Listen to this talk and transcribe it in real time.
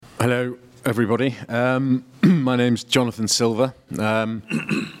Hello, everybody. My name's Jonathan Silver.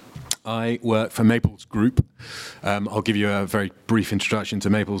 I work for Maples Group. I'll give you a very brief introduction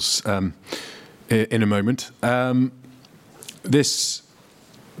to Maples in a moment. This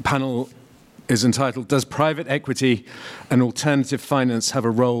panel is entitled, Does Private Equity and Alternative Finance Have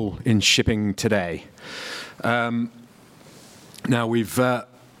a Role in Shipping Today? Now, we've heard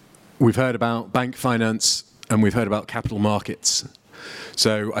about bank finance and we've heard about capital markets.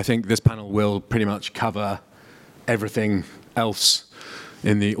 So I think this panel will pretty much cover everything else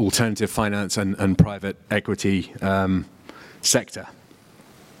in the alternative finance and private equity sector.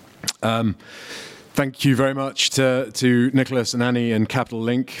 Thank you very much to Nicholas and Annie and Capital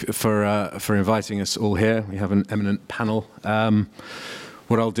Link for inviting us all here. We have an eminent panel.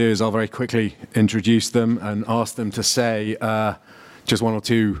 What I'll do is I'll very quickly introduce them and ask them to say just one or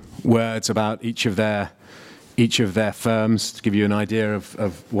two words about each of their firms to give you an idea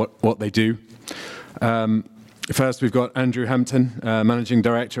of what they do. First, we've got Andrew Hampton, Managing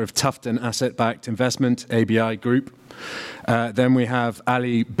Director of Tufton Asset-Backed Investment, ABI Group. Then we have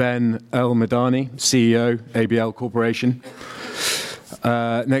Ali Ben El-Medani, CEO, ABL Corporation.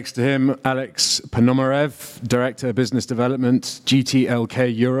 Next to him, Alex Ponomarev, Director of Business Development,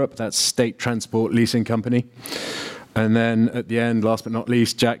 GTLK Europe, that's State Transport Leasing Company. And then at the end, last but not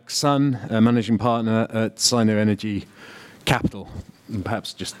least, Jack Sun, Managing Partner at Sino Energy Capital. And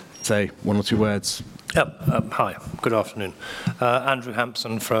perhaps just say one or two words. Hi, good afternoon. Andrew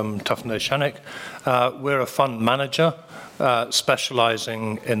Hampson from Tufton Oceanic. We're a fund manager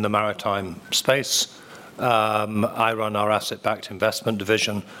specializing in the maritime space. I run our asset-backed investment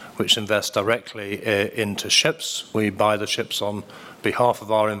division, which invests directly into ships. We buy the ships on behalf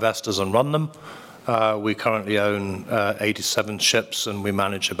of our investors and run them. We currently own 87 ships and we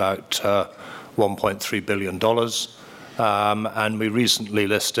manage about $1.3 billion. And we recently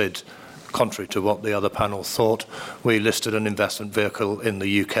listed, contrary to what the other panel thought, we listed an investment vehicle in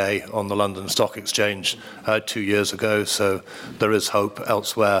the UK on the London Stock Exchange 2 years ago. So there is hope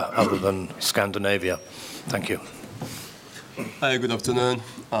elsewhere other than Scandinavia. Thank you. Hi, good afternoon.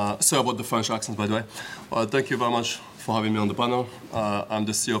 Sorry about the French accent, by the way. Thank you very much for having me on the panel. I'm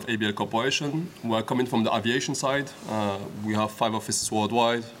the CEO of ABL Corporation. We're coming from the aviation side. We have 5 offices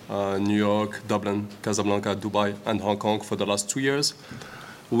worldwide, New York, Dublin, Casablanca, Dubai, and Hong Kong for the last 2 years.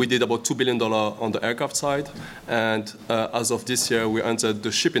 We did about $2 billion on the aircraft side. And as of this year, we entered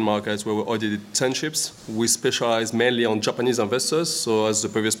the shipping markets where we already did 10 ships. We specialize mainly on Japanese investors. So as the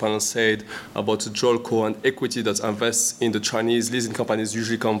previous panel said about the JOLCO and equity that invests in the Chinese leasing companies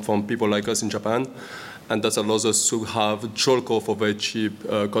usually come from people like us in Japan. And that allows us to have JOLCO for very cheap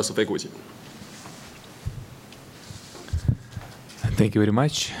cost of equity. Thank you very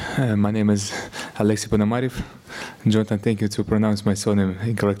much. My name is Alexei Ponomarev. Jonathan, thank you to pronounce my surname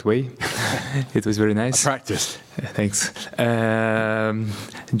in correct way. It was very nice. I practiced. Thanks.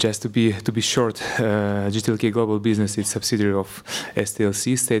 Just to be short, GTLK Global Business is a subsidiary of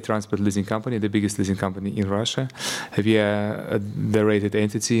STLC, State Transport Leasing Company, the biggest leasing company in Russia. We are the rated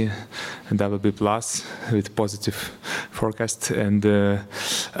entity, BB Plus, with positive forecast. And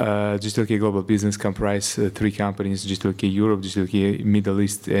GTLK Global Business comprises 3 companies: GTLK Europe, GTLK Middle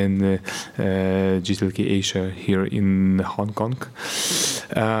East, and GTLK Asia here in Hong Kong.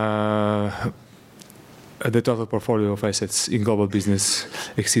 The total portfolio of assets in global business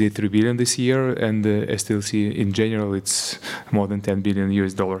exceeded $3 billion this year, and STLC in general, it's more than $10 billion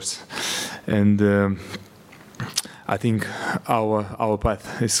US. And I think our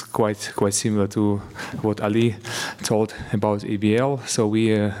path is quite similar to what Ali told about ABL. So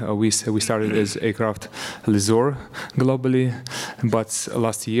we started as aircraft lessor globally, but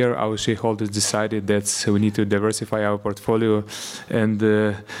last year our shareholders decided that we need to diversify our portfolio and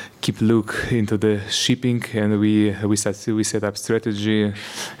keep look into the shipping, and we set up strategy,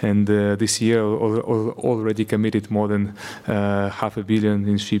 and this year already committed more than $500 million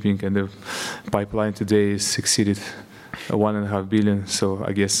in shipping, and the pipeline today is exceeded $1.5 billion. So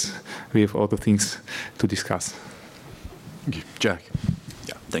I guess we have other things to discuss. Thank you. Jack.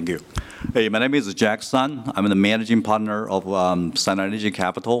 Yeah, thank you. Hey, my name is Jack Sun. I'm the managing partner of Sino Energy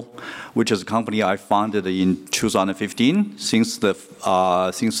Capital, which is a company I founded in 2015. Since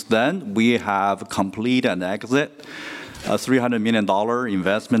then, we have completed an exit, a $300 million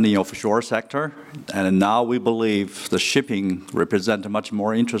investment in the offshore sector, and now we believe the shipping represents a much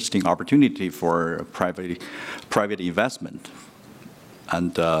more interesting opportunity for private investment.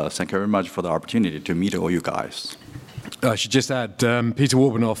 And thank you very much for the opportunity to meet all you guys. I should just add, Peter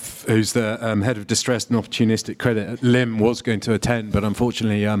Warbanoff, who's the head of distressed and opportunistic credit at LIM, was going to attend, but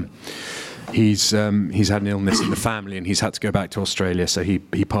unfortunately he's had an illness in the family and he's had to go back to Australia, so he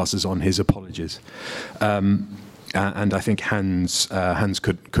passes on his apologies. And I think Hans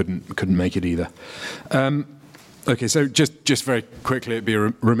couldn't make it either. Okay, so just very quickly, it'd be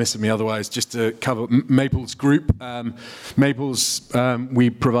remiss of me otherwise just to cover Maples Group. Maples,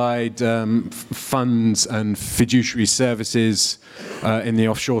 we provide funds and fiduciary services in the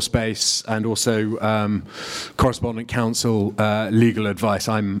offshore space, and also correspondent counsel legal advice.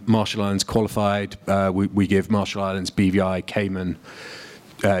 I'm Marshall Islands qualified. We give Marshall Islands, BVI, Cayman,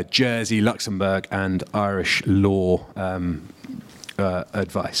 Jersey, Luxembourg, and Irish law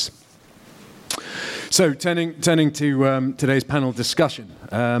advice. So turning to today's panel discussion.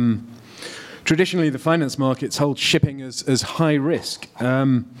 Traditionally, the finance markets hold shipping as high risk.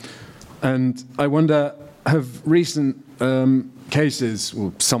 And I wonder, have recent cases,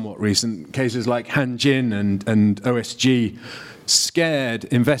 well, somewhat recent, cases like Hanjin and OSG scared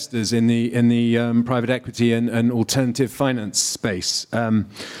investors in the private equity and alternative finance space?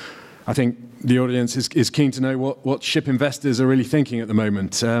 I think the audience is keen to know what ship investors are really thinking at the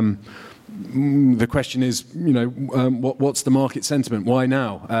moment. The question is, what's the market sentiment? Why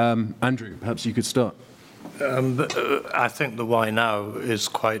now? Andrew, perhaps you could start. I think the why now is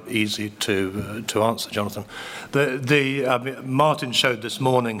quite easy to answer, Jonathan. Martin showed this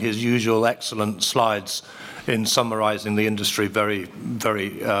morning his usual excellent slides in summarising the industry very,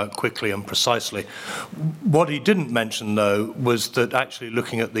 very quickly and precisely. What he didn't mention, though, was that actually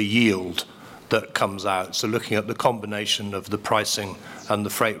looking at the yield that comes out, so looking at the combination of the pricing and the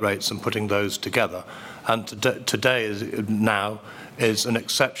freight rates and putting those together. And today is an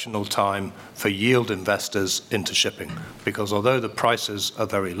exceptional time for yield investors into shipping, because although the prices are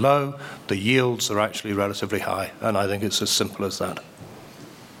very low, the yields are actually relatively high, and I think it's as simple as that.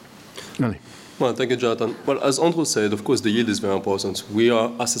 Nelly. Well, thank you, Jonathan. Well, as Andrew said, of course, the yield is very important. We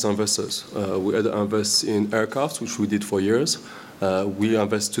are asset investors. We either invest in aircraft, which we did for years. We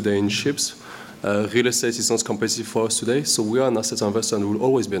invest today in ships. Real estate is not competitive for us today, so we are an asset investor and will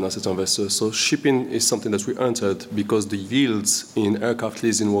always be an asset investor. So shipping is something that we entered because the yields in aircraft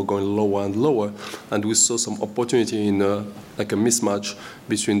leasing were going lower and lower, and we saw some opportunity in like a mismatch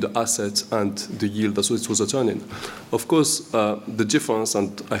between the asset and the yield that it was returning. Of course, the difference,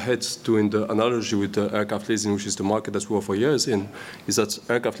 and I hate doing the analogy with the aircraft leasing, which is the market that we were for years in, is that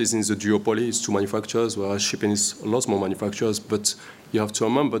aircraft leasing is a duopoly, it's two manufacturers, whereas shipping is a lot more manufacturers. But you have to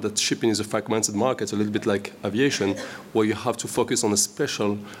remember that shipping is a fragmented market, a little bit like aviation, where you have to focus on a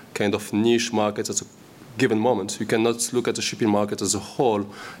special kind of niche market at a given moment. You cannot look at the shipping market as a whole.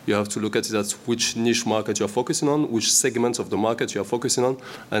 You have to look at it as which niche market you're focusing on, which segments of the market you're focusing on,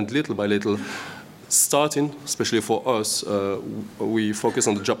 and little by little, starting, especially for us, we focus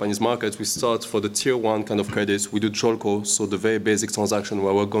on the Japanese market. We start for the tier one kind of credits. We do JOLCO, so the very basic transaction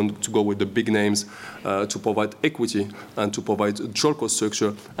where we're going to go with the big names to provide equity and to provide a JOLCO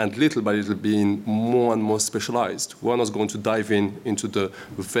structure, and little by little being more and more specialized. We're not going to dive into the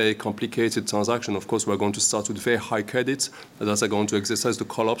very complicated transaction. Of course, we're going to start with very high credits that are going to exercise the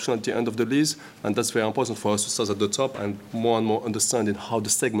call option at the end of the lease, and that's very important for us to start at the top and more understanding how the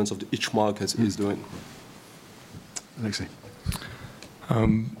segments of each market is doing. Alexei.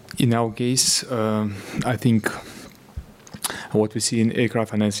 In our case, I think what we see in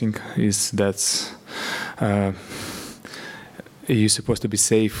aircraft financing is that you're supposed to be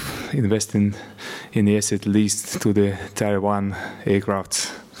safe investing in the asset leased to the Tier 1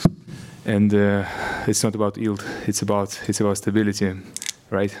 aircraft, and it's not about yield; it's about stability,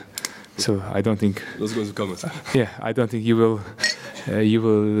 right? So I don't think. Those going to comment. Yeah, I don't think you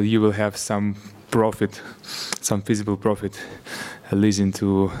will have some profit, some visible profit, leasing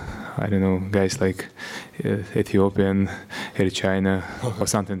to, I don't know, guys like Ethiopian, Air China, or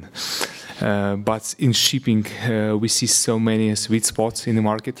something. But in shipping, we see so many sweet spots in the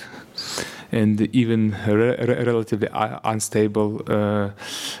market, and even relatively unstable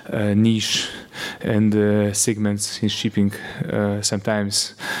niche and segments in shipping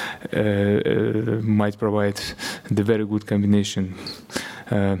sometimes might provide the very good combination,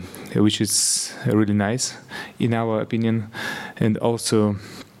 which is really nice in our opinion. And also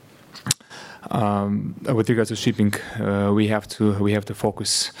with regards to shipping, we have to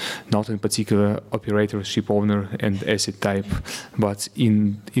focus not in particular operator, ship owner, and asset type, but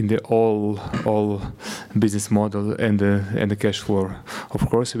in the all business model and the cash flow. Of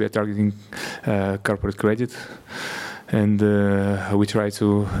course, we are targeting corporate credit, and we try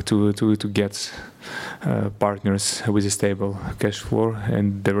to get partners with a stable cash flow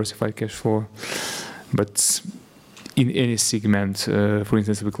and diversified cash flow. But in any segment. For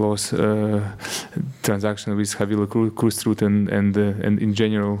instance, we close transaction with Havila Cruise Route, and in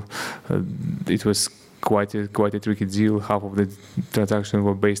general, it was quite a tricky deal. Half of the transactions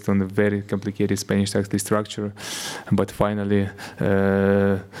were based on a very complicated Spanish tax structure, but finally,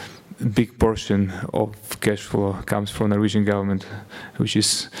 big portion of cash flow comes from Norwegian government, which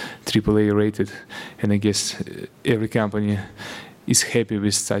is AAA rated, and I guess every company is happy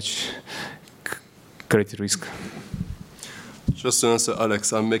with such credit risk. Just to answer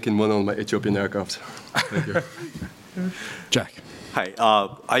Alex, I'm making money on my Ethiopian aircraft. Thank you. Jack. Hi.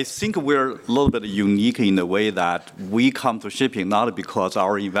 I think we're a little bit unique in the way that we come to shipping not because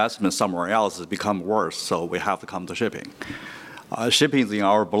our investment somewhere else has become worse, so we have to come to shipping. Shipping is in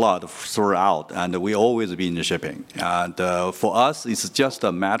our blood throughout, and we always be in shipping. And for us, it's just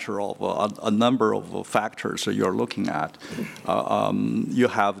a matter of a number of factors that you're looking at. You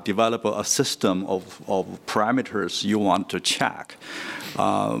have developed a system of parameters you want to check.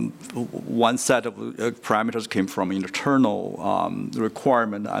 One set of parameters came from internal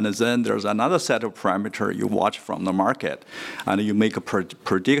requirement, and then there's another set of parameters you watch from the market, and you make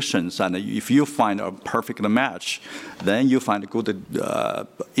predictions. And if you find a perfect match, then you find a good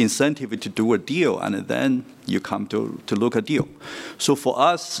incentive to do a deal, and then you come to look at a deal. So for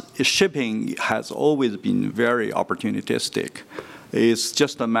us, shipping has always been very opportunistic. It's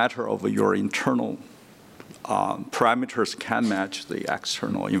just a matter of your internal parameters can match the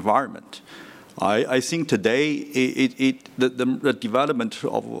external environment. I think today the development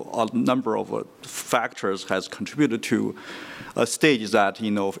of a number of factors has contributed to a stage that,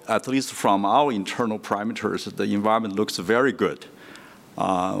 at least from our internal parameters, the environment looks very good.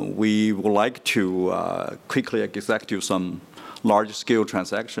 We would like to quickly execute some large-scale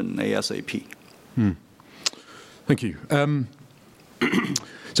transaction ASAP. Thank you.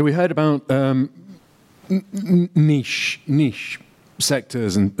 So we heard about niche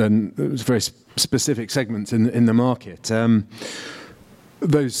sectors and very specific segments in the market.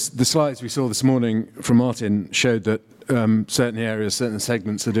 The slides we saw this morning from Martin showed that certain areas, certain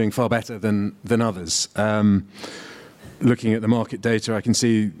segments are doing far better than others. Looking at the market data, I can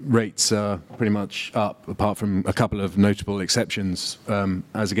see rates are pretty much up, apart from a couple of notable exceptions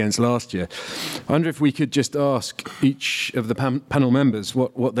as against last year. I wonder if we could just ask each of the panel members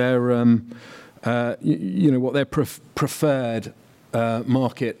what their what their preferred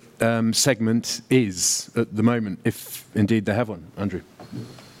market segment is at the moment, if indeed they have one. Andrew.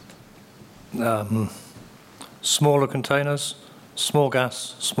 Smaller containers, small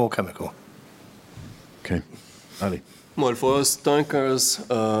gas, small chemical. Okay. Ali. Well, for us, tankers,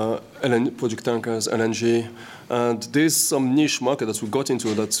 project tankers, LNG, and there's some niche market that we got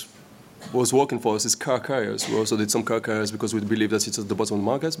into that was working for us is car carriers. We also did some car carriers because we believe that it's at the bottom of the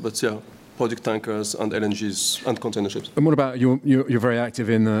market, but yeah, project tankers and LNGs and container ships. And what about you're very active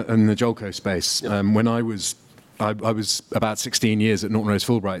in the JOLCO space? Yeah. When I was about 16 years at Norton Rose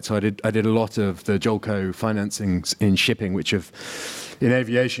Fulbright, so I did a lot of the JOLCO financings in shipping, which in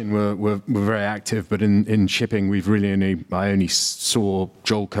aviation were very active, but in shipping I only saw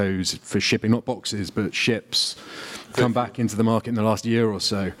JOLCOs for shipping, not boxes, but ships come back into the market in the last year or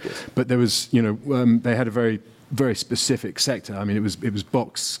so. Yes. But there was, they had a very specific sector. I mean, it was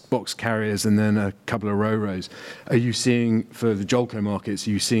box carriers and then a couple of ro-ros. Are you seeing, for the JOLCO markets,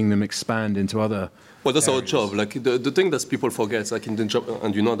 are you seeing them expand into other? Well, that's our job. Like the thing that people forget, like in the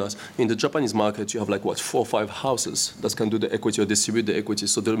and you know that in the Japanese market, you have 4 or 5 houses that can do the equity or distribute the equity.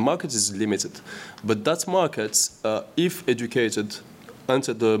 So the market is limited, but that market, if educated,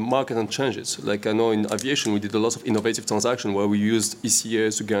 enter the market and change it. Like I know in aviation, we did a lot of innovative transactions where we used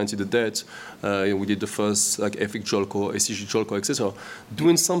ECAs to guarantee the debt. We did the first EFIC JOLCO, ACG JOLCO, etc.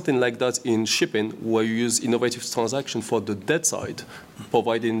 Doing something like that in shipping, where you use innovative transactions for the debt side,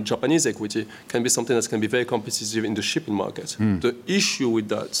 providing Japanese equity, can be something that can be very competitive in the shipping market. The issue with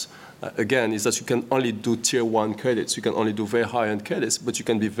that, again, is that you can only do tier 1 credits. You can only do very high-end credits, but you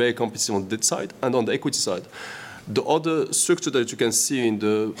can be very competitive on the debt side and on the equity side. The other structure that you can see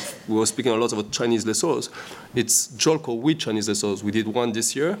we were speaking a lot about Chinese lessors, it's JOLCO with Chinese lessors. We did one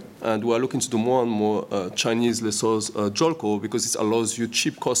this year, and we are looking to do more and more Chinese lessors JOLCO because it allows you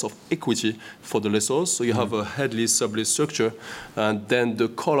cheap cost of equity for the lessors. So you have a head lease, sub-lease structure, and then the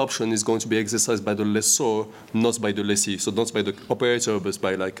call option is going to be exercised by the lessor, not by the lessee. So not by the operator, but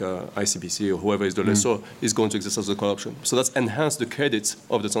by ICBC or whoever is the lessor is going to exercise the call option. So that's enhance the credit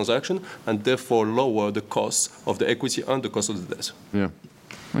of the transaction and therefore lower the cost of the equity and the cost of the debt. Yeah.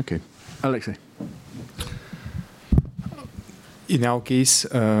 Okay. Alexei. In our case,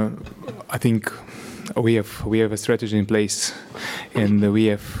 I think we have a strategy in place, and we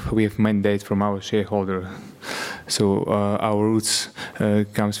have mandate from our shareholder So our roots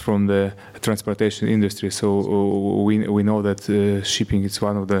comes from the transportation industry. So we know that shipping is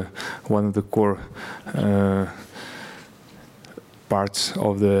one of the core parts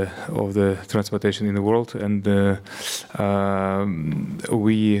of the transportation in the world, and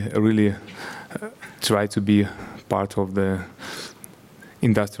we really try to be part of the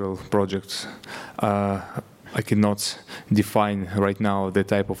industrial projects. I cannot define right now the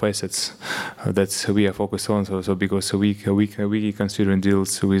type of assets that we are focused on. So because we consider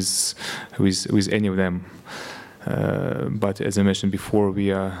deals with any of them. But as I mentioned before,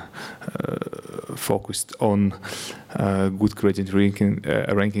 we are focused on good credit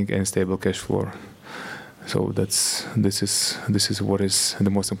ranking and stable cash flow. So this is what is the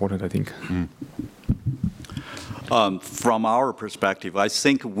most important, I think. From our perspective, I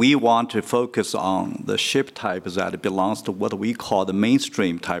think we want to focus on the ship type that belongs to what we call the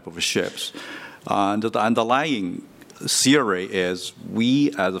mainstream type of ships. And the underlying theory is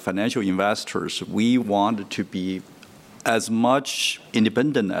we, as financial investors, we want to be as much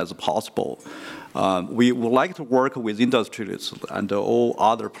independent as possible. We would like to work with industrialists and all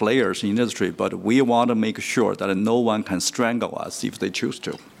other players in the industry, but we want to make sure that no one can strangle us if they choose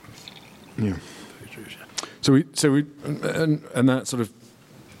to. Yeah. So and that sort of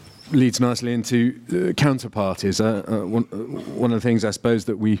leads nicely into counterparties. One of the things I suppose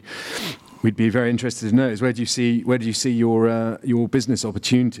that we'd be very interested to know is where do you see your business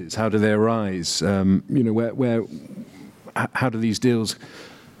opportunities? How do they arise? How do these deals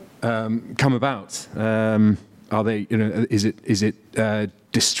come about? Are they is it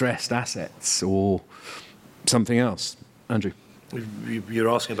distressed assets or something else? Andrew. You're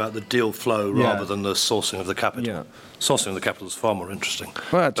asking about the deal flow rather than the sourcing of the capital. Yeah. Sourcing of the capital is far more interesting.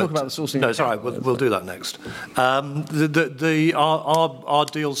 Well, talk about the sourcing. No, it's all right. We'll do that next. Our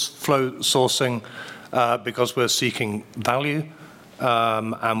deals flow sourcing because we're seeking value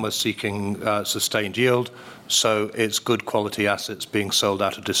and we're seeking sustained yield. So it's good quality assets being sold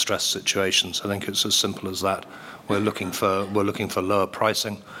out of distressed situations. I think it's as simple as that. We're looking for lower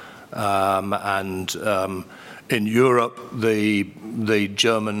pricing in Europe, the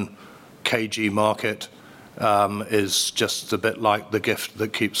German KG market is just a bit like the gift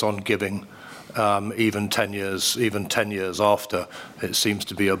that keeps on giving. Even 10 years after, it seems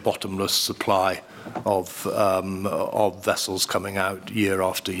to be a bottomless supply of vessels coming out year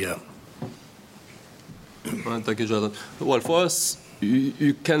after year. Thank you, Jordan. Well, for us,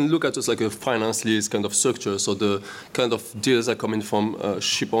 you can look at us like a finance lease kind of structure. So the kind of deals are coming from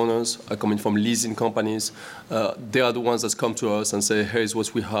ship owners, are coming from leasing companies. They are the ones that come to us and say, here's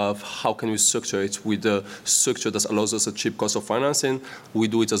what we have. How can we structure it with a structure that allows us a cheap cost of financing? We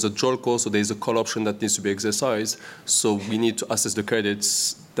do it as a JOLCO, so there is a call option that needs to be exercised. So we need to assess the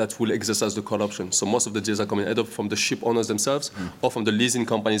credits that will exercise the call option. So most of the deals are coming either from the ship owners themselves or from the leasing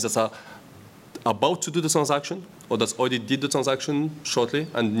companies that are about to do the transaction or that's already did the transaction shortly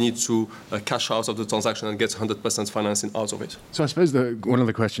and need to cash out of the transaction and get 100% financing out of it. So I suppose one of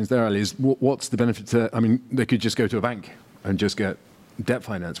the questions there, Ali, is what's the benefit to, they could just go to a bank and just get debt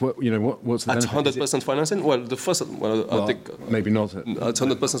finance. What's the benefit? At 100% financing? Well, I think maybe not. At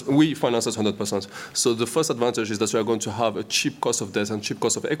 100%, we finance at 100%. So the first advantage is that we are going to have a cheap cost of debt and cheap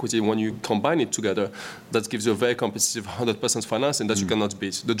cost of equity. When you combine it together, that gives you a very competitive 100% financing that you cannot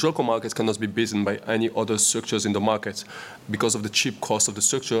beat. The JOLCO market cannot be beaten by any other structures in the market because of the cheap cost of the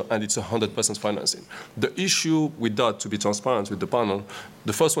structure, and it's 100% financing. The issue with that, to be transparent with the panel,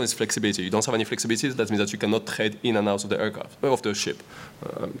 the first one is flexibility. You don't have any flexibility. That means that you cannot trade in and out of the aircraft, of the ship.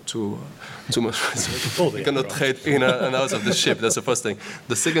 Too much. You cannot trade in and out of the ship. That's the first thing.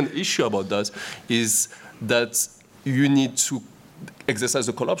 The second issue about that is that you need to exercise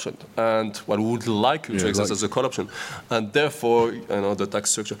the call option, and we would like you to exercise the call option, and therefore, the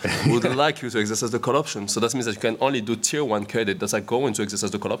tax structure would like you to exercise the call option. So that means that you can only do tier 1 credit that are going to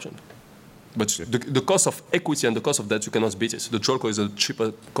exercise the call option. But the cost of equity and the cost of debt, you cannot beat it. The JOLCO is a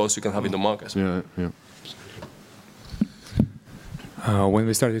cheaper cost you can have in the market. Yeah. When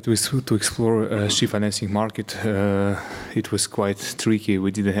we started to explore ship financing market, it was quite tricky.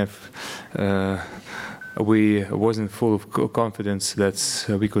 We didn't have, we wasn't full of confidence that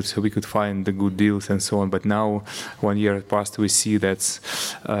we could find the good deals and so on. But now, 1 year past, we see that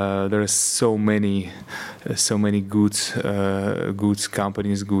there are so many good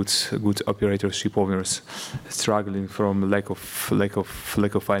companies, good operators, ship owners struggling from lack of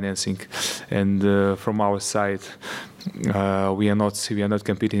financing, and from our side. We are not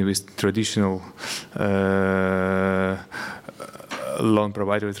competing with traditional loan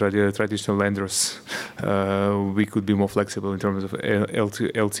providers, traditional lenders. we could be more flexible in terms of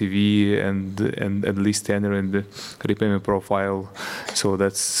LTV and lease tenure and the repayment profile. So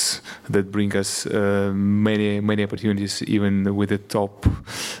that brings us many opportunities, even with the top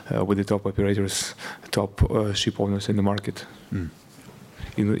operators, top ship owners in the market,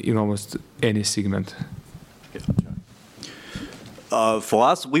 in almost any segment. For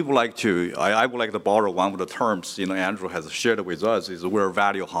us, we would like to. I would like to borrow one of the terms Andrew has shared with us. Is we're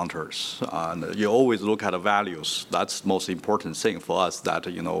value hunters, and you always look at the values. That's the most important thing for us. That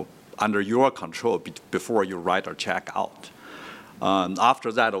under your control before you write a check out.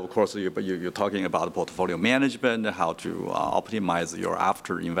 After that, of course, you're talking about portfolio management, how to optimize your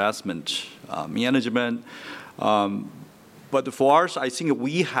after investment management. But for us, I think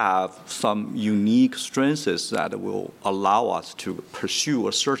we have some unique strengths that will allow us to pursue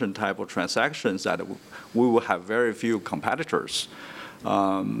a certain type of transactions that we will have very few competitors.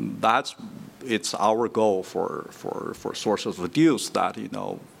 It's our goal for sources of deals that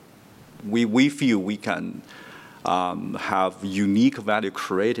we feel we can have unique value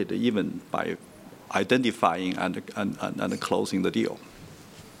created even by identifying and closing the deal.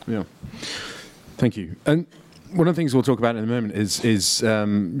 Yeah, thank you. And one of the things we'll talk about in a moment is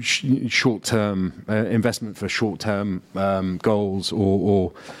short-term investment for short-term goals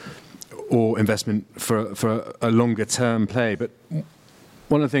or investment for a longer-term play. But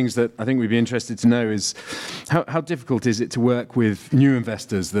one of the things that I think we'd be interested to know is how difficult is it to work with new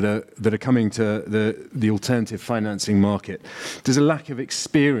investors that are coming to the alternative financing market? Does a lack of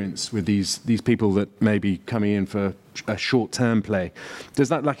experience with these people that may be coming in for a short-term play, does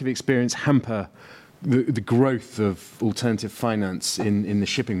that lack of experience hamper the growth of alternative finance in the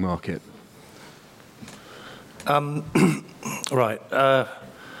shipping market? Right.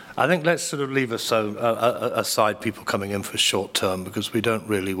 I think let's sort of leave aside people coming in for short term, because we don't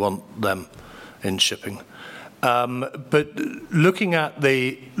really want them in shipping. But looking at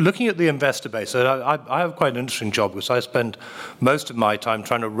the investor base, I have quite an interesting job, because I spend most of my time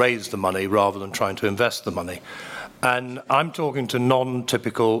trying to raise the money rather than trying to invest the money. And I'm talking to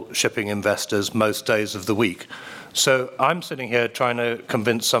non-typical shipping investors most days of the week. So I'm sitting here trying to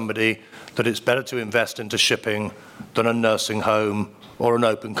convince somebody that it's better to invest into shipping than a nursing home or an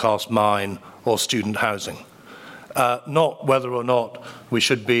open cast mine or student housing. Not whether or not we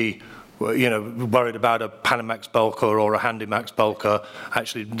should be worried about a Panamax bulker or a Handymax bulker.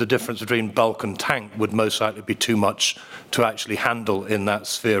 Actually, the difference between bulk and tank would most likely be too much to actually handle in that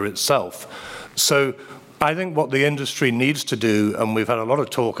sphere itself. So I think what the industry needs to do, and we've had a lot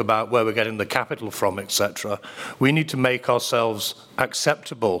of talk about where we're getting the capital from, etc., we need to make ourselves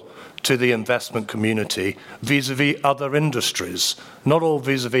acceptable to the investment community vis-a-vis other industries, not all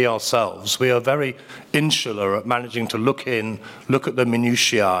vis-a-vis ourselves. We are very insular at managing to look at the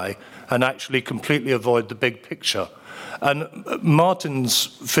minutiae, and actually completely avoid the big picture. And Martin's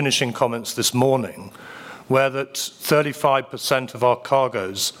finishing comments this morning were that 35% of our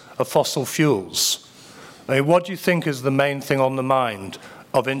cargoes are fossil fuels. I mean, what do you think is the main thing on the mind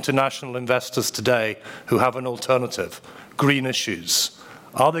of international investors today who have an alternative? Green issues.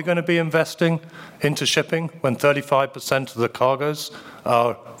 Are they going to be investing into shipping when 35% of the cargoes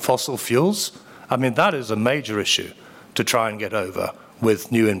are fossil fuels? I mean, that is a major issue to try and get over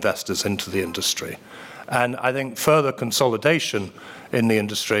with new investors into the industry. And I think further consolidation in the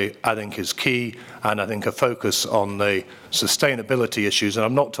industry, I think, is key, and I think a focus on the sustainability issues, and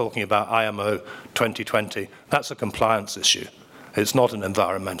I'm not talking about IMO 2020, that's a compliance issue. It's not an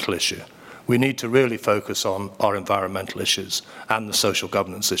environmental issue. We need to really focus on our environmental issues and the social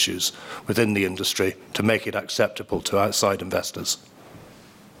governance issues within the industry to make it acceptable to outside investors.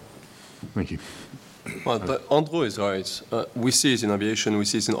 Thank you. Well, Andrew is right. We see it in aviation, we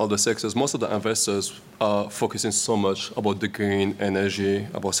see it in other sectors. Most of the investors are focusing so much about the green energy,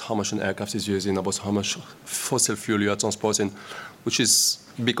 about how much an aircraft is using, about how much fossil fuel you are transporting, which is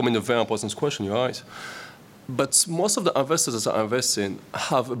becoming a very important question, you're right. But most of the investors that are investing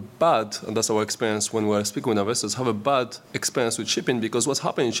have a bad, and that's our experience when we're speaking with investors, have a bad experience with shipping, because what's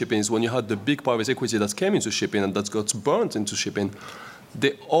happening in shipping is when you had the big private equity that came into shipping and that got burnt into shipping,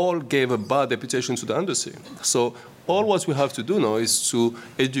 they all gave a bad reputation to the industry. So all what we have to do now is to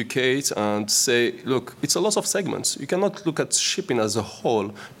educate and say, look, it's a lot of segments. You cannot look at shipping as a whole.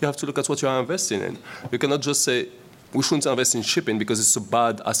 You have to look at what you are investing in. You cannot just say, we shouldn't invest in shipping because it's a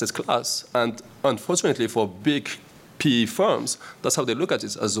bad asset class. And unfortunately for big PE firms, that's how they look at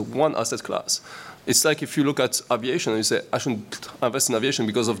it, as one asset class. It's like if you look at aviation and you say, I shouldn't invest in aviation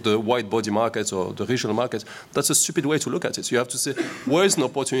because of the wide body market or the regional market. That's a stupid way to look at it. You have to say, where is an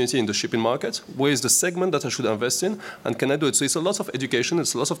opportunity in the shipping market? Where is the segment that I should invest in? And can I do it? So it's a lot of education.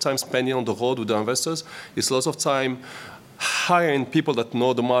 It's a lot of time spending on the road with the investors. It's a lot of time hiring people that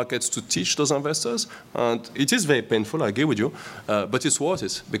know the markets to teach those investors. And it is very painful, I agree with you, but it's worth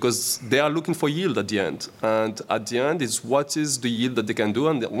it because they are looking for yield at the end. And at the end, it's what is the yield that they can do.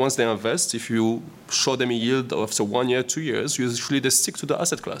 And once they invest, if you show them a yield after 1 year, 2 years, usually they stick to the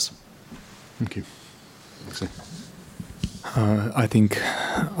asset class. Thank you. I think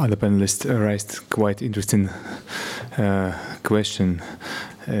other panelists raised quite interesting question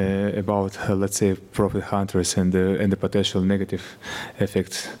about, let's say, profit hunters and the potential negative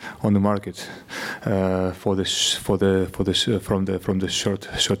effects on the market from the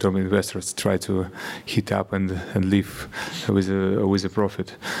short-term investors try to hit up and leave with a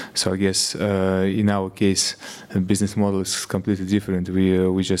profit. So I guess in our case, the business model is completely different.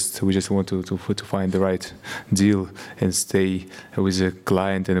 We just want to find the right deal and stay with the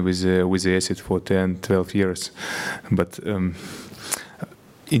client and with the asset for 10, 12 years. But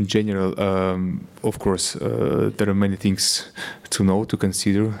in general, of course, there are many things to know, to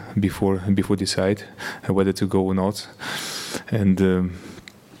consider before decide whether to go or not, and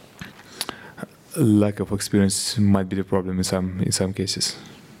lack of experience might be the problem in some cases.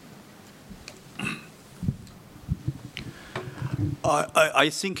 I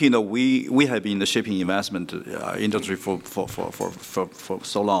think we have been in the shipping investment industry for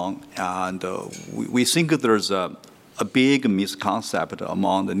so long, and we think there's a big misconception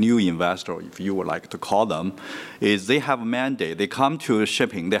among the new investors, if you would like to call them, is they have a mandate. They come to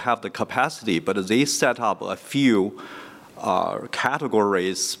shipping, they have the capacity, but they set up a few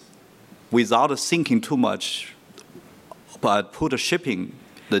categories without thinking too much, but put shipping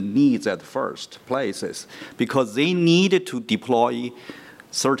the needs at first places because they needed to deploy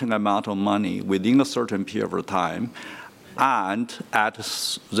certain amount of money within a certain period of time and at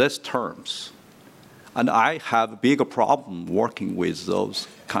these terms. And I have a bigger problem working with those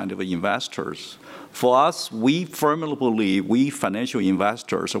kind of investors. For us, we firmly believe we financial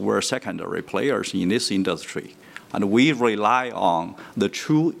investors were secondary players in this industry. And we rely on the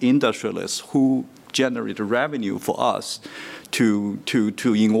true industrialists who generate revenue for us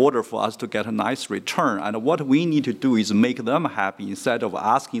in order for us to get a nice return. And what we need to do is make them happy instead of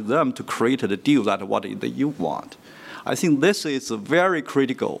asking them to create the deal that what you want. I think this is a very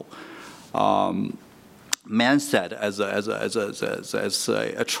critical mindset as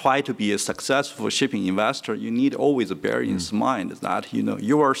a try to be a successful shipping investor. You need always bear in mind that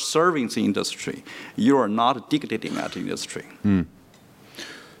you are serving the industry. You are not dictating that industry.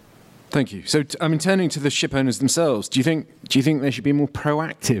 Thank you. So, turning to the ship owners themselves, do you think they should be more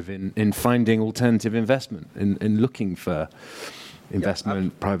proactive in finding alternative investment, in looking for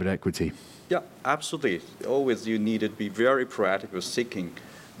investment, private equity? Yeah, absolutely. Always you need to be very proactive with seeking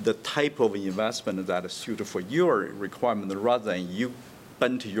the type of investment that is suited for your requirement rather than you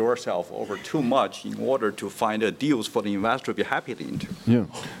bend yourself over too much in order to find deals for the investor to be happy into. Yeah,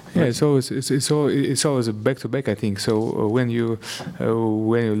 it's always a back-to-back, I think. So when you're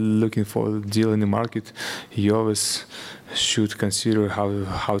looking for a deal in the market, you always should consider how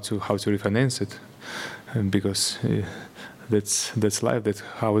to refinance it, because that's life. That's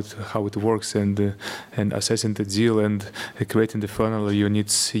how it works. And assessing the deal and creating the funnel, you need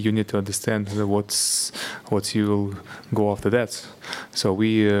to understand what you will go after that. So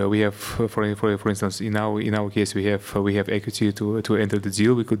we have for instance in our case we have equity to enter the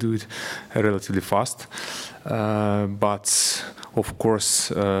deal. We could do it relatively fast, but of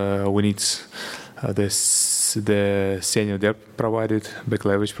course we need the senior debt provided, back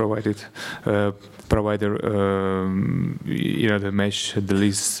leverage provided. Provider, the mesh, the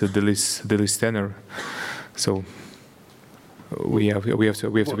lease tenor. So we have to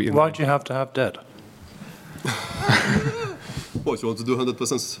be. Why do you have to have debt? What, you want to do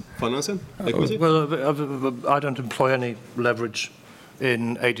 100% financing? Equity? Well, I don't employ any leverage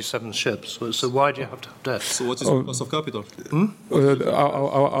in 87 ships. So why do you have to have debt? So what is the cost of capital?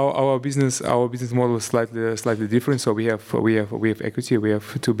 Our business model is slightly different. So we have equity. We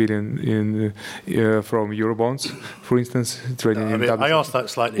have 2 billion from Eurobonds, for instance, trading in. I asked that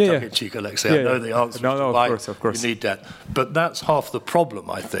slightly tongue in cheek, Alexei. I know the answer. No, of course. You need debt, but that's half the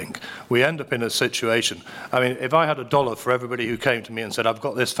problem. I think we end up in a situation. If I had $1 for everybody who came to me and said, "I've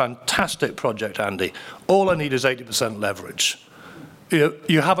got this fantastic project, Andy. All I need is 80% leverage."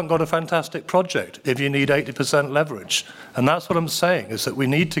 you haven't got a fantastic project if you need 80% leverage. And that's what I'm saying, is that we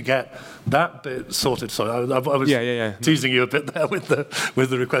need to get that bit sorted. Sorry, I was teasing you a bit there with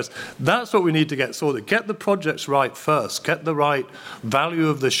the request. That's what we need to get sorted. Get the projects right first. Get the right value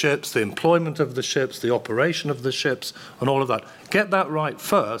of the ships, the employment of the ships, the operation of the ships, and all of that. Get that right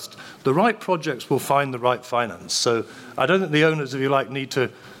first. The right projects will find the right finance. So I don't think the owners, if you like, need to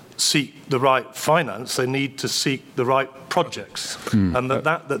seek the right finance, they need to seek the right projects. And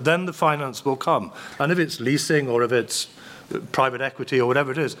that then the finance will come. And if it's leasing or if it's private equity or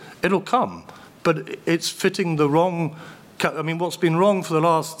whatever it is, it'll come. But it's fitting the wrong... I mean, what's been wrong for the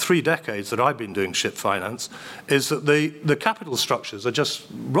last 3 decades that I've been doing ship finance is that the capital structures are just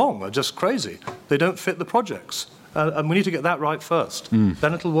wrong, are just crazy. They don't fit the projects. And we need to get that right first.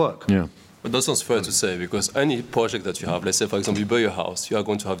 Then it'll work. Yeah. But that sounds fair to say, because any project that you have, let's say, for example, you buy a house, you are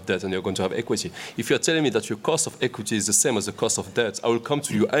going to have debt and you're going to have equity. If you're telling me that your cost of equity is the same as the cost of debt, I will come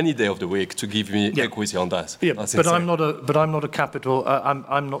to you any day of the week to give me equity on that. Yeah, but I'm not a capital.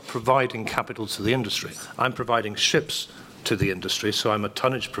 I'm not providing capital to the industry. I'm providing ships to the industry, so I'm a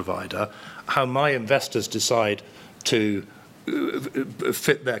tonnage provider. How my investors decide to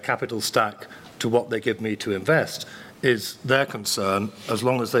fit their capital stack to what they give me to invest is their concern, as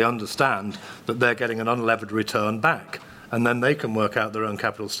long as they understand that they're getting an unlevered return back. And then they can work out their own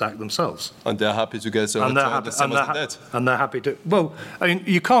capital stack themselves. And they're happy to get a return the same as the debt. And they're happy to... Well, I mean,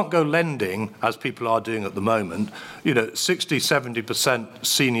 you can't go lending, as people are doing at the moment, 60, 70%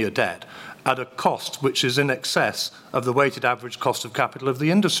 senior debt at a cost which is in excess of the weighted average cost of capital of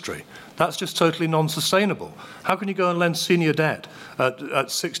the industry. That's just totally non-sustainable. How can you go and lend senior debt at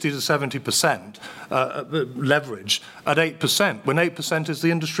 60 to 70% leverage at 8%, when 8% is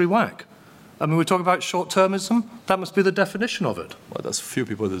the industry whack? I mean, we're talking about short-termism. That must be the definition of it. Well, there's few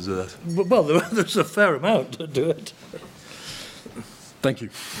people that do that. Well, there's a fair amount that do it. Thank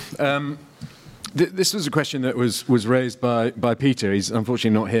you. This was a question that was raised by Peter. He's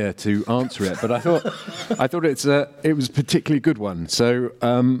unfortunately not here to answer it, but I thought it was a particularly good one. So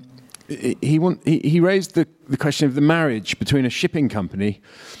he raised the question of the marriage between a shipping company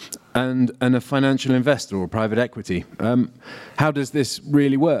and a financial investor or private equity. How does this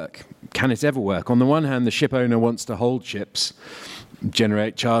really work? Can it ever work? On the one hand, the ship owner wants to hold ships,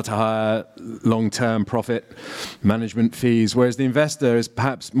 generate charter hire, long-term profit, management fees, whereas the investor is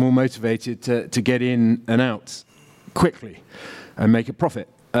perhaps more motivated to get in and out quickly and make a profit.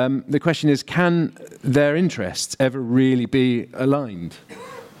 The question is, can their interests ever really be aligned?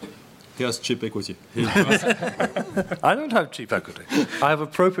 He has cheap equity. I don't have cheap equity. I have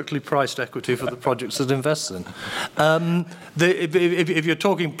appropriately priced equity for the projects that invest in. If you're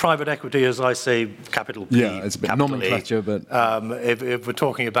talking private equity, as I say, capital P, it's a bit nomenclature, but if we're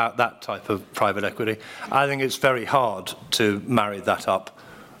talking about that type of private equity, I think it's very hard to marry that up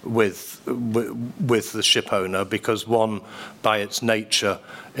with the ship owner, because one, by its nature,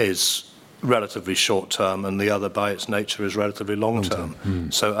 is relatively short-term, and the other, by its nature, is relatively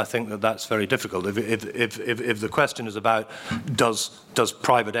long-term. So I think that's very difficult. If the question is about does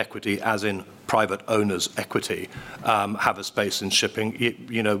private equity, as in private owners' equity, have a space in shipping?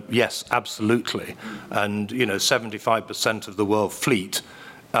 Yes, absolutely. And 75% of the world fleet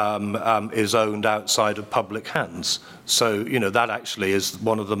is owned outside of public hands. So, that actually is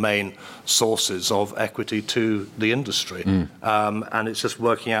one of the main sources of equity to the industry. And it's just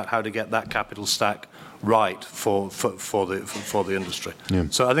working out how to get that capital stack right for the industry. Yeah.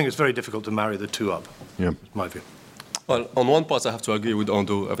 So I think it's very difficult to marry the two up, my view. Well, on one part, I have to agree with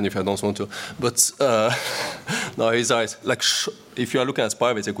Ando, even if I don't want to. But no, he's right. Like, if you are looking at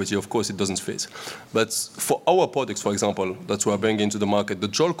private equity, of course, it doesn't fit. But for our products, for example, that we are bringing into the market, the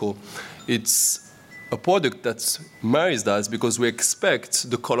JOLCO, it's a product that marries that because we expect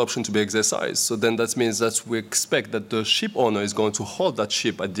the call option to be exercised. So then that means that we expect that the ship owner is going to hold that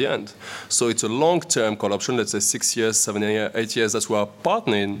ship at the end. So it's a long-term call option, let's say 6 years, 7 years, 8 years, that we are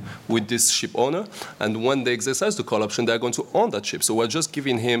partnering with this ship owner. And when they exercise the call option, they're going to own that ship. So we're just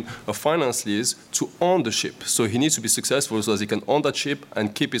giving him a finance lease to own the ship. So he needs to be successful so that he can own that ship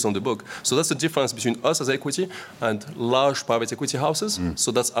and keep it on the book. So that's the difference between us as equity and large private equity houses.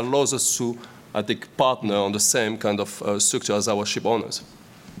 So that allows us to, I think, partner on the same kind of structure as our ship owners.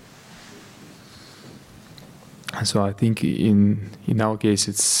 So I think in our case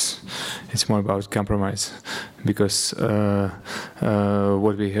it's more about compromise, because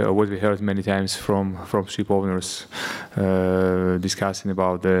what we heard many times from ship owners, discussing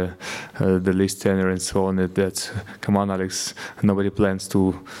about the lease tenure and so on. That come on, Alex, nobody plans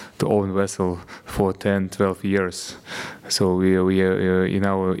to own vessel for 10, 12 years. So we in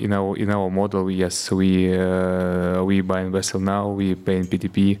our model, yes, we buy a vessel now, we pay in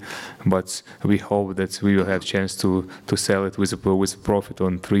PDP, but we hope that we will have chance to sell it with a profit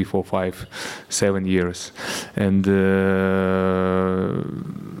on 3, 4, 5, 7 years. And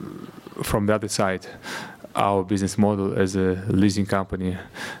from the other side, our business model as a leasing company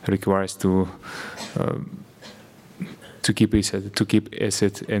requires to keep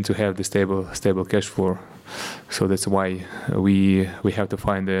asset and to have the stable cash flow. So that's why we have to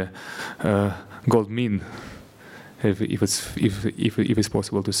find a gold mean, if it's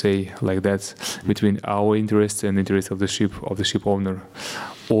possible to say like that, between our interests and the interest of the ship owner,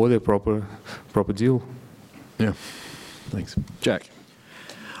 or the proper deal. Yeah. Thanks, Jack.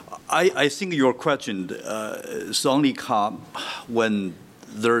 I think your question is only come when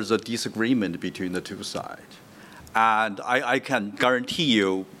there's a disagreement between the two sides. And I can guarantee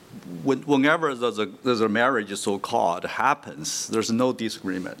you, whenever there's a marriage so-called happens, there's no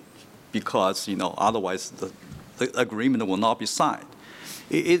disagreement, because otherwise the agreement will not be signed.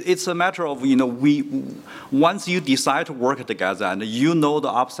 It's a matter of once you decide to work together and you know the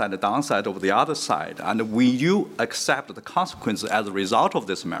upside and downside of the other side, and when you accept the consequences as a result of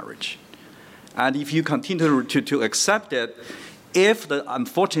this marriage, and if you continue to accept it, if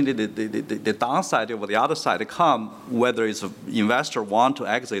unfortunately the downside of the other side come, whether it's an investor want to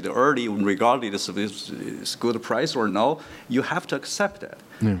exit early, regardless if it's good price or no, you have to accept it.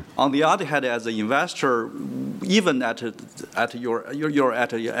 Yeah. On the other hand, as an investor, even at you're at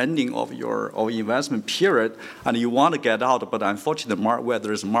the ending of your investment period, and you want to get out, but unfortunately,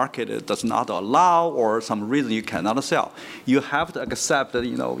 whether it's market does not allow or some reason you cannot sell, you have to accept that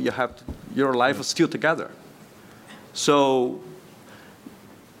your life is still together. So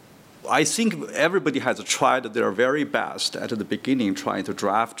I think everybody has tried their very best at the beginning trying to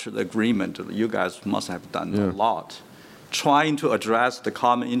draft the agreement. You guys must have done a lot, trying to address the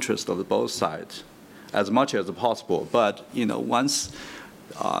common interest of both sides as much as possible. But once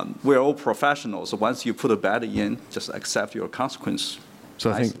we're all professionals, once you put a bet in, just accept your consequence. So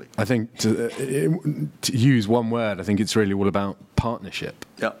nicely. I think to use one word, I think it's really all about partnership.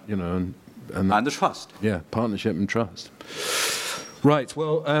 Yeah. And the trust. Yeah, partnership and trust. Right.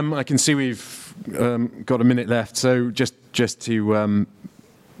 Well, I can see we've got a minute left. So just to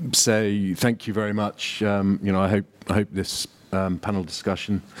say thank you very much. I hope this panel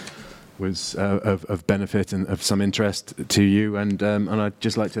discussion was of benefit and of some interest to you. And I'd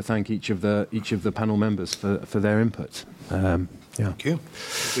just like to thank each of the panel members for their input. Yeah. Thank you.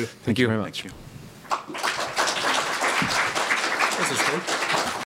 Thank you very much. Thank you. This is good.